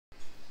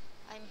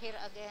here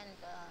again,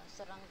 the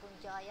Serangoon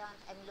Giant.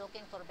 I'm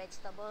looking for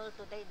vegetable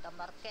today. The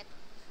market,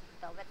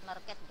 the wet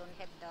market, don't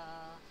have the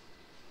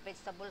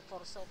vegetable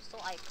for soup, so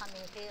I come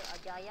in here a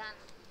Giant.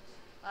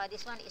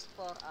 This one is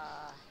for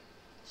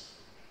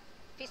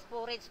fish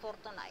porridge for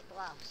tonight.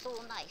 Wow, so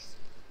nice.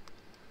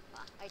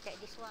 I take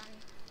this one.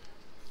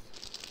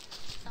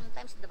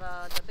 Sometimes the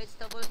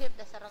vegetable here,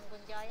 the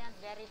Serangoon Giant,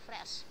 very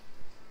fresh.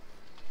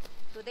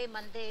 Today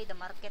Monday, the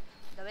market,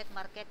 the wet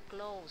market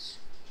closed.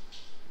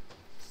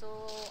 So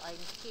I'm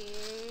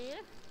here.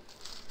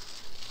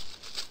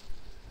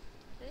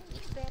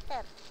 It's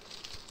better.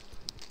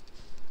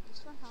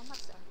 This one how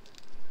much?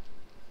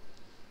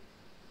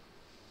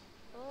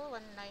 Oh,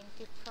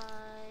 195.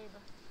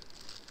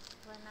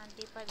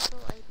 195.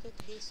 So I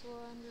take this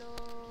one,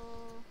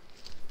 low.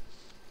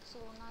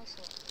 So nice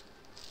one.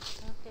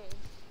 Okay.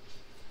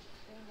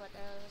 Then what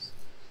else?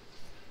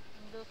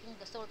 I'm looking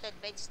the salted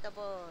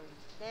vegetable.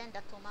 Then the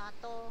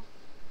tomato.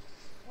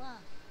 Wow.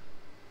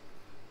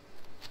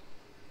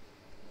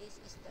 This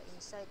is the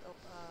inside of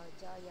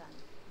Giant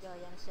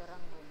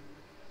Serangoon.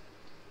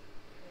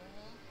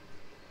 Okay.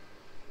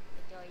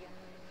 The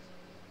Giant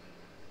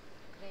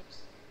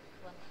grapes,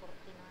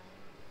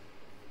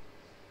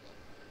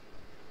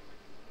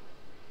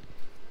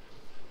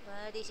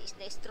 149. This is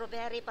the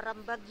strawberry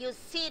from Baguio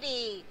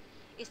City.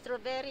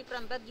 Strawberry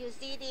from Baguio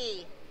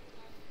City.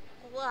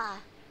 Wow.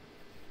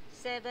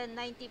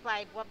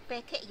 7.95 one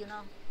packet, you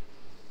know.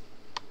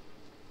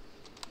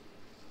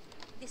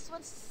 This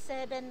one's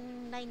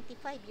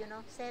 7.95, you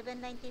know.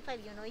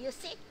 7.95, you know. You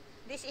see,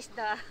 this is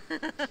the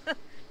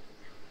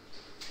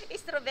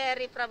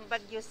strawberry from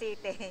Baguio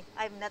City.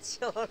 I'm not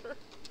sure.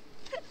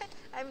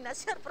 I'm not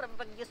sure from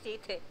Baguio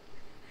City.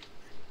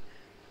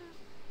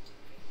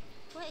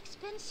 Well,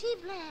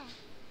 expensive lah.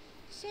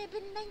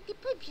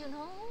 7.95, you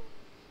know.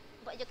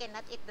 But you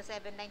cannot eat the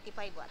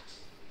 7.95 one.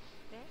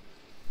 Okay?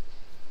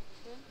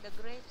 Okay, the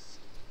grapes.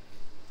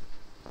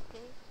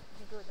 Okay,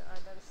 we go the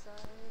other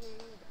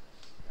side.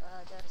 The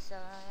other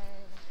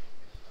side.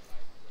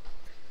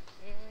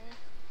 Yeah.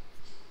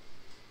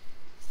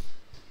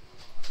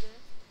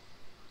 Yeah.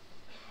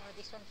 Oh,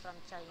 this one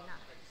from China.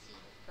 See,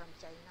 from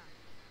China.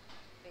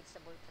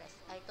 Vegetable fresh.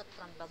 I thought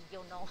from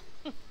Baguio, no.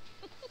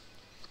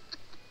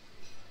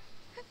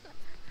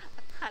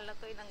 Akala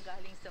ko yun ang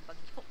galing sa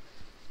Baguio.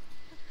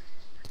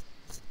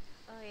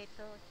 Oh,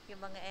 ito.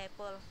 Yung mga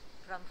apple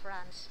from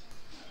France.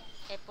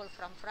 Apple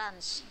from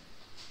France.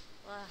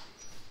 Wow.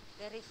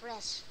 Very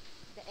fresh.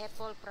 The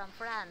apple from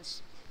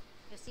France.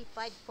 You see,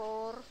 5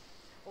 for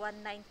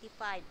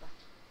 195.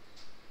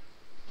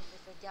 This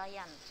is a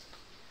Giant.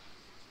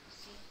 You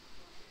see?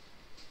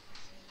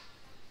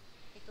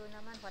 Ito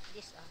naman, what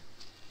this are?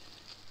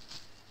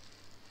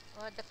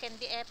 Oh, the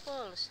candy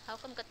apples. How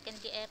come got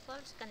candy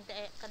apples? Candy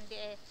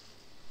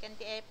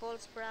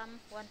apples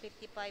from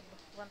 155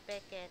 one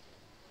packet.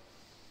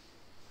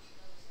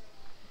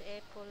 The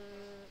apple,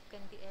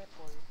 candy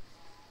apple.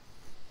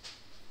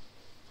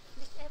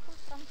 This apple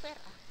from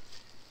where?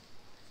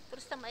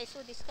 First time I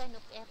saw this kind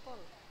of apple.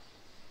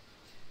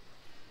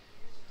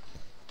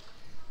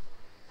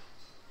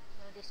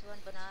 This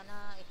one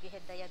banana. If you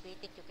have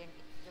diabetic, you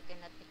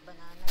cannot eat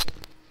banana.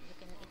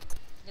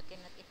 You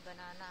cannot eat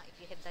banana if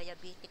you have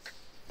diabetic.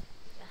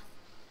 Yeah.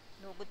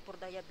 No good for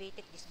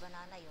diabetic this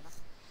banana, you know.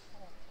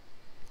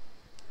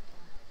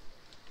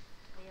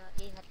 Kaya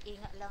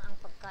ingat-ingat lang ang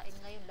pagkain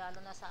ngayon,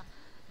 lalo na sa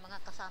mga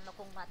kasama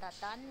kong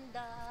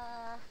matatanda.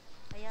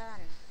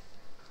 Ayan.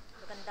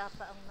 Maganda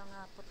pa ang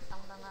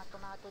mga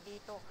tomato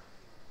dito.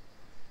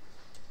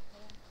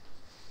 Ayan.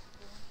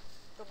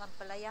 Itong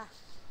ampalaya.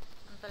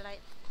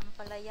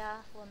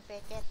 Ampalaya, 1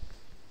 packet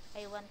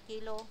ay 1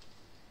 kilo,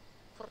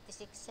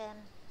 46 cent.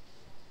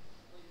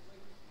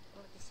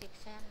 46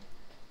 cent.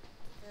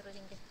 Pero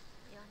hindi.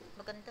 Ayan.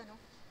 Maganda, no?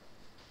 Ayan.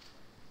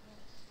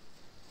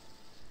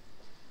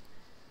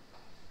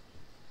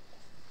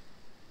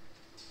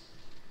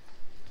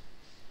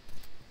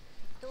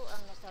 Ito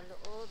ang nasa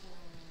loob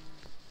ng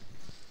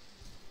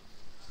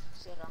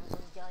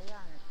Serangoon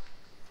Giant.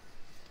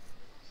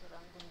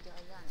 Serangoon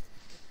Giant.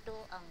 Ito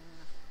ang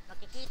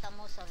makikita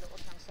mo sa loob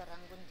ng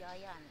Serangoon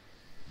Giant.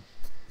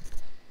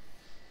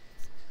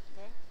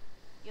 Okay?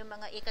 Yung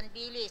mga ikan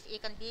bilis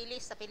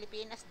sa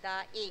Pilipinas,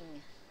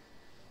 daing.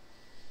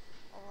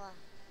 Oh.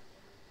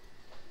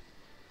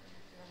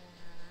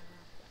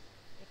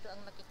 Ito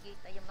ang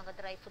makikita, yung mga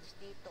dry foods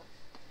dito.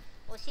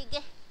 O sige,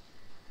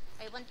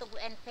 I want to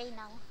go and pay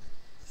now.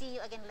 See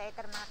you again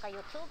later mga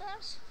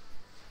ka-YouTubers.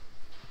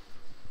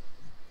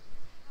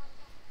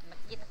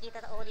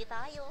 Magkita-kita ulit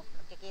tayo.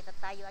 Magkikita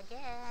tayo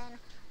again.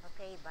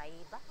 Okay,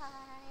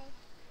 bye-bye.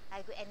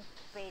 I go and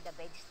pay the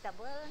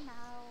vegetable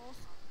now.